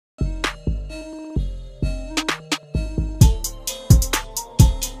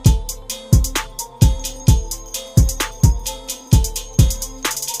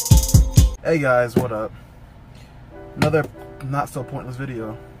Hey guys, what up? Another not so pointless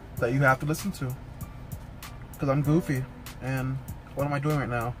video that you have to listen to because I'm goofy and what am I doing right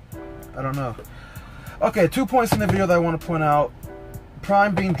now? I don't know. Okay, 2 points in the video that I want to point out.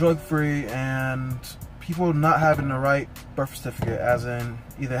 Prime being drug free and people not having the right birth certificate, as in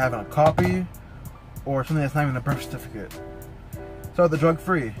either having a copy or something that's not even a birth certificate. So the drug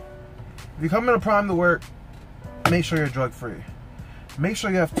free. If you come into Prime to work, make sure you're drug free. Make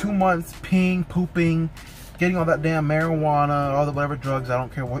sure you have 2 months peeing, pooping, getting all that damn marijuana, all the whatever drugs, I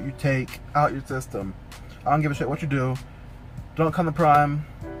don't care what you take, out your system. I don't give a shit what you do. Don't come to Prime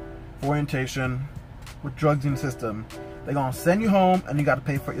for orientation with drugs in the system. They're gonna send you home and you gotta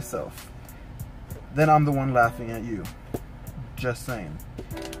pay for it yourself. Then I'm the one laughing at you. Just saying.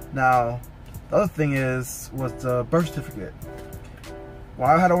 Now, the other thing was the birth certificate. When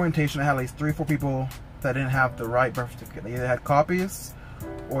I had orientation, I had at least 3 or 4 people that didn't have the right birth certificate. They either had copies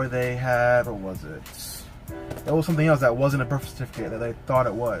or they had, what was it? There was something else that wasn't a birth certificate that they thought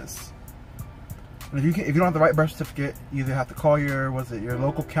it was. And if you don't have the right birth certificate, you either have to call your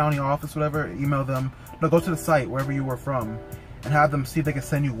local county office, whatever, email them. No, go to the site wherever you were from and have them see if they can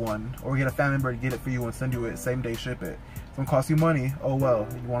send you one, or get a family member to get it for you and send you it same day, ship it. It's gonna cost you money. Oh well.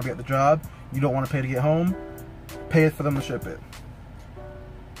 You want to be at the job, you don't want to pay to get home, pay it for them to ship it.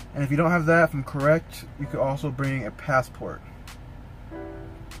 And if you don't have that, if I'm correct, you could also bring a passport.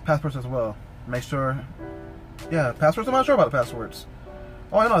 Passports as well. Make sure. Yeah, passports. I'm not sure about the passports.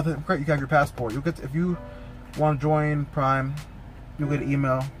 Oh, I know. I think great. You can have your passport. You get if you want to join Prime, you'll get an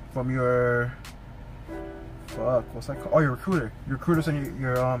email from your what's that called? Oh, your recruiter. Your recruiter send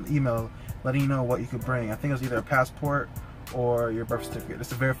your email letting you know what you could bring. I think it's either a passport or your birth certificate.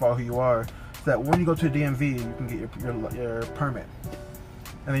 Just to verify who you are, so that when you go to the DMV, you can get your permit.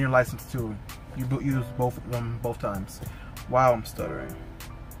 And then your license too. You use both of them both times. Wow, I'm stuttering.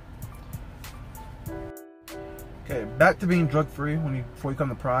 Okay, back to being drug free before you come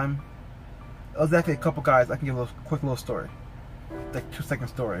to Prime. It was actually a couple guys. I can give a quick little story, like 2-second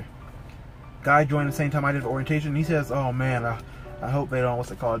story. Guy joined the same time I did orientation. He says, "Oh man, I hope they don't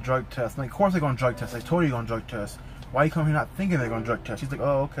drug test." I'm like, of course they're going to drug test. They told you you're going to drug test. Why you come here not thinking they're going to drug test? He's like,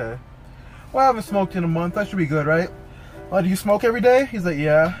 "Oh okay. Well, I haven't smoked in a month. That should be good, right?" "Oh, do you smoke every day?" He's like,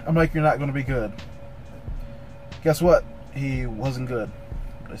 "Yeah." I'm like, "You're not going to be good." Guess what? He wasn't good.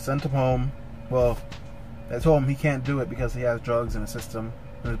 They sent him home. Well, they told him he can't do it because he has drugs in his system,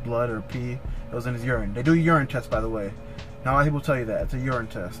 in his blood or pee. It was in his urine. They do a urine test, by the way. Not a lot of people tell you that. It's a urine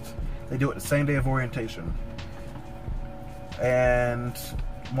test. They do it the same day of orientation. And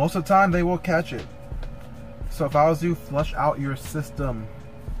most of the time, they will catch it. So if I was you, flush out your system.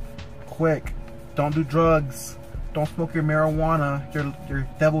 Quick. Don't do drugs. Don't smoke your marijuana, your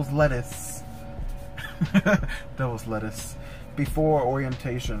devil's lettuce. Devil's lettuce. Before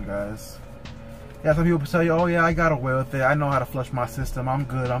orientation, guys. Yeah, some people tell you, "Oh yeah, I got away with it. I know how to flush my system. I'm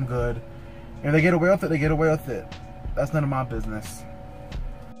good, I'm good." And if they get away with it, they get away with it. That's none of my business.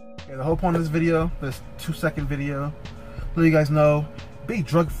 Okay, the whole point of this video, this 2-second video, let you guys know, be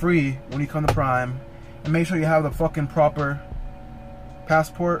drug free when you come to Prime. And make sure you have the fucking proper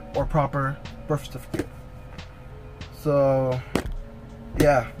passport or proper birth certificate. So,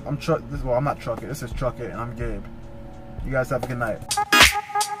 yeah, I'm not Truck It. This is Truck It, and I'm Gabe. You guys have a good night.